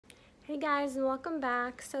Hey guys, and welcome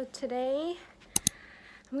back. So today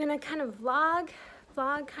I'm gonna kind of vlog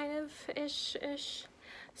kind of ish.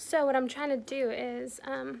 So what I'm trying to do is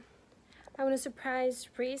I want a surprise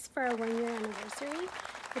Reese for our 1-year anniversary.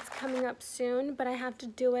 It's coming up soon, but I have to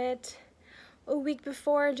do it a week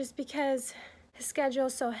before just because his schedule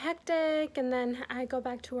is so hectic, and then I go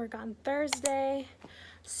back to work on Thursday.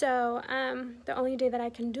 So the only day that I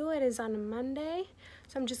can do it is on a Monday.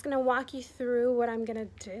 So I'm just gonna walk you through what I'm gonna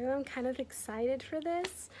do. I'm kind of excited for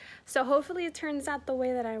this. So hopefully it turns out the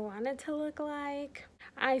way that I want it to look like.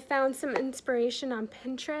 I found some inspiration on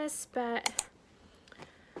Pinterest, but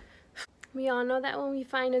we all know that when we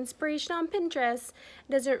find inspiration on Pinterest,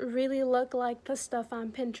 it doesn't really look like the stuff on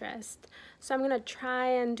Pinterest. So I'm gonna try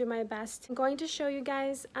and do my best. I'm going to show you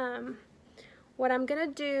guys what I'm gonna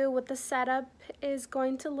do, what the setup is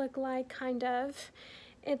going to look like, kind of.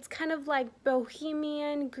 It's kind of like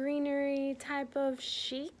bohemian greenery type of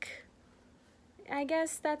chic. I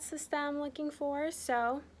guess that's the style I'm looking for.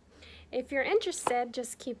 So if you're interested,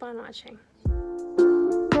 just keep on watching.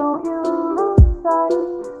 Don't you lose sight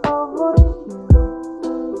of what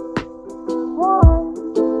you want?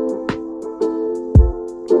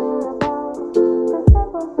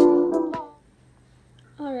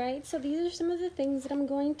 Alright, so these are some of the things that I'm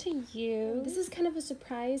going to use. This is kind of a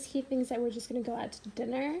surprise. He thinks that we're just going to go out to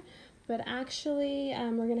dinner, but actually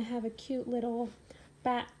we're going to have a cute little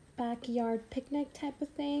backyard picnic type of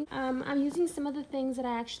thing. I'm using some of the things that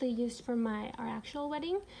I actually used for our actual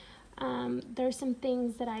wedding. There's some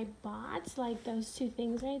things that I bought, like those two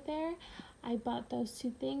things right there. I bought those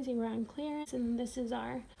two things. They were on clearance, and this is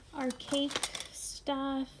our cake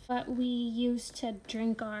stuff that we use to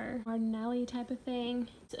drink our Nelly type of thing.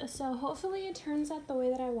 So hopefully it turns out the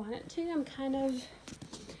way that I want it to. I'm kind of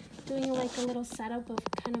doing like a little setup of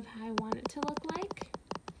kind of how I want it to look like,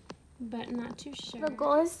 but not too sure. The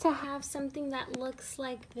goal is to have something that looks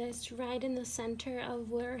like this right in the center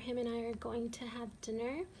of where him and I are going to have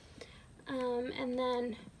dinner. And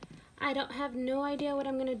then I don't have no idea what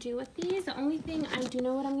I'm gonna do with these. The only thing I do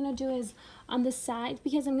know what I'm gonna do is on the sides,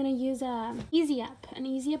 because I'm gonna use an Easy Up.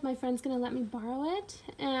 My friend's gonna let me borrow it,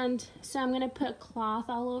 and so I'm gonna put cloth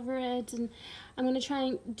all over it, and I'm gonna try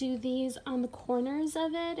and do these on the corners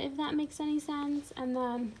of it, if that makes any sense, and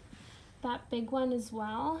then that big one as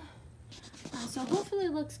well. So hopefully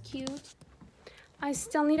it looks cute. I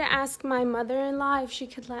still need to ask my mother-in-law if she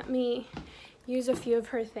could let me use a few of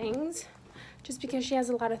her things, just because she has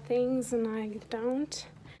a lot of things and I don't.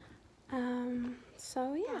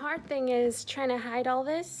 So yeah, the hard thing is trying to hide all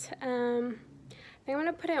this. I think I'm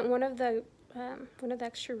gonna put it in one of the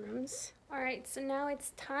extra rooms. All right, so now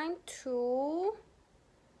it's time to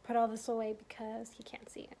put all this away because he can't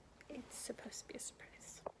see it. It's supposed to be a surprise.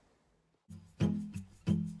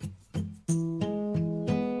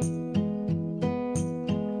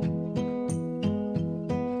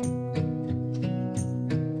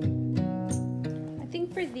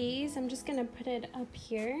 For these, I'm just gonna put it up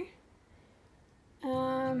here.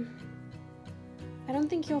 I don't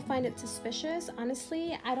think he'll find it suspicious.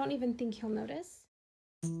 Honestly, I don't even think he'll notice.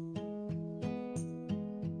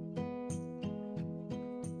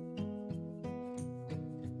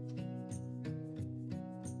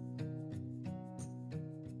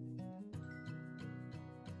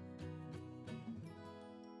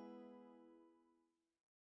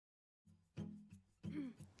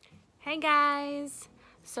 Hey guys!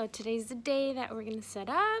 So today's the day that we're gonna set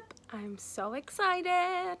up. I'm so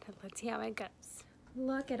excited. Let's see how it goes.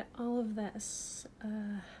 Look at all of this.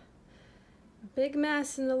 A big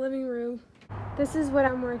mess in the living room. This is what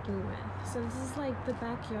I'm working with. So this is like the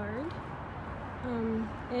backyard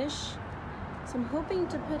ish. So I'm hoping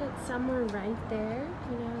to put it somewhere right there,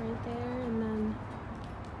 you know, right there, and then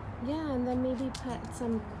yeah, and then maybe put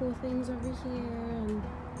some cool things over here, and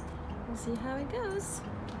we'll see how it goes.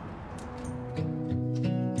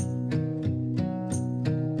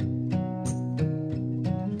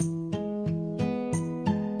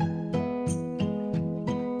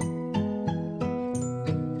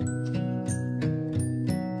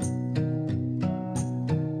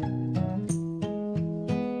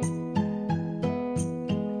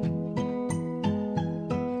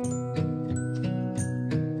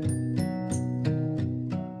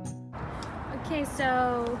 Okay,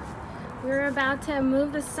 so we're about to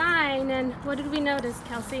move the sign, and what did we notice,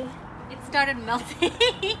 Kelsey? It started melting.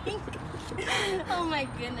 Oh my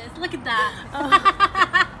goodness, look at that.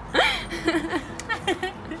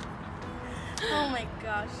 Oh my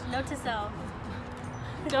gosh, note to self.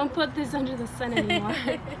 Don't put this under the sun anymore.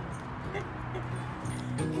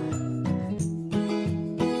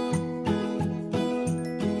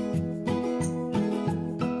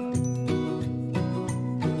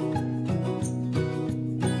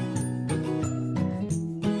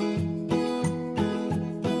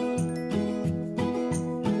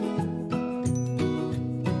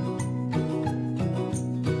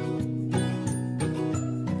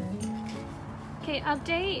 Okay,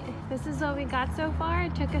 update. This is what we got so far.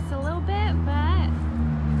 It took us a little bit, but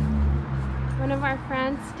one of our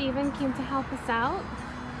friends, Steven, came to help us out.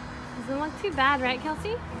 Doesn't look too bad, right,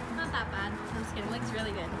 Kelsey? Not that bad. I'm just kidding. It looks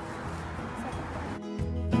really good.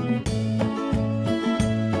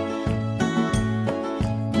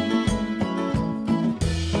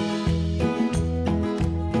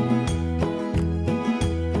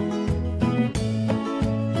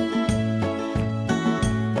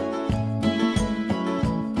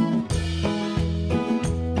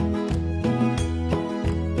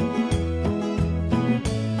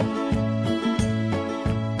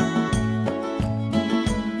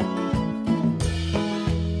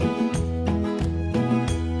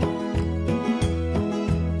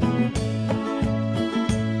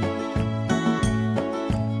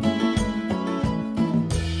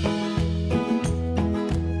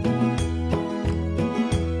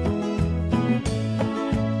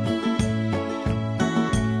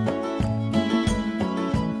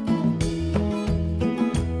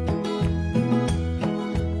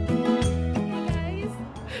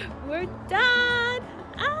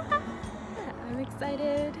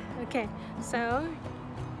 Okay, so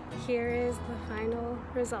here is the final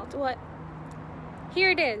result. What?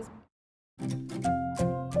 Here it is. I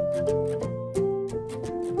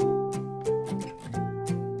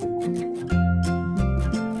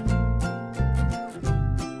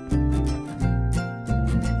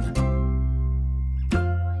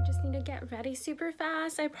just need to get ready super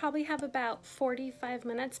fast. I probably have about 45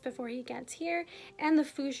 minutes before he gets here, and the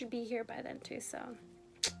food should be here by then too, so.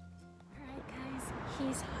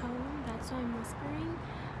 He's home, that's why I'm whispering.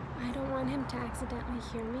 I don't want him to accidentally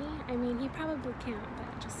hear me. I mean, he probably can't,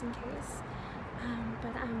 but just in case.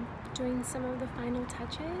 But I'm doing some of the final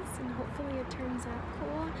touches, and hopefully it turns out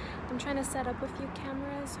cool. I'm trying to set up a few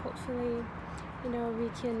cameras. Hopefully, you know, we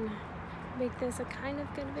can make this a kind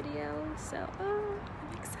of good video. So,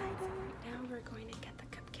 I'm excited. Now we're going to get the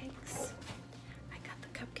cupcakes. I got the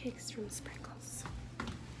cupcakes from Sprinkles.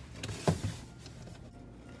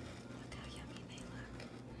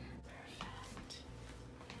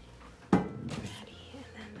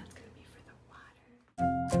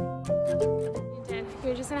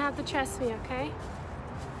 You're just gonna have to trust me, okay?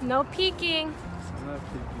 No peeking. I'm not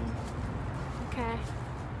peeking. Okay.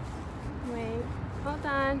 Wait. Hold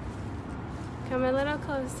on. Come a little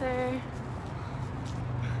closer.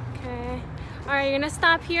 Okay. Alright, you're gonna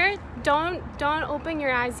stop here. Don't open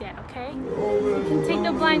your eyes yet, okay? You can take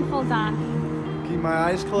the blindfold off. Keep my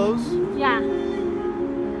eyes closed? Yeah.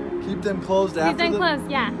 Keep them closed after Keep them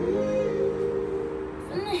closed, yeah.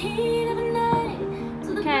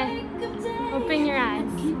 Okay. Open your eyes.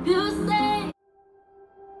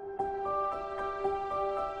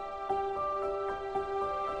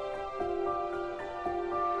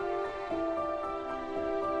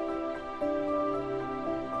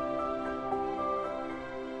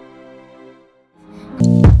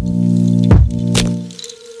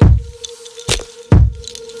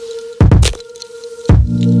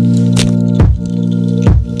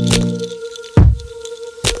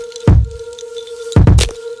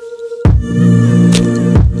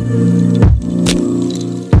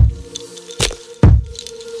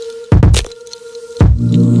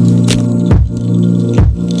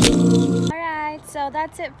 So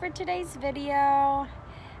that's it for today's video.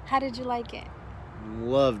 How did you like it?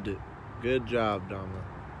 Loved it. Good job, Dama.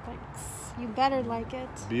 Thanks. You better like it.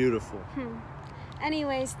 Beautiful.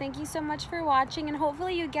 Anyways, thank you so much for watching, and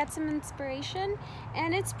hopefully you get some inspiration,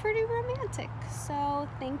 and it's pretty romantic. So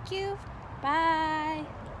thank you. Bye.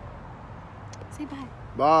 Say bye.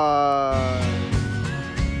 Bye.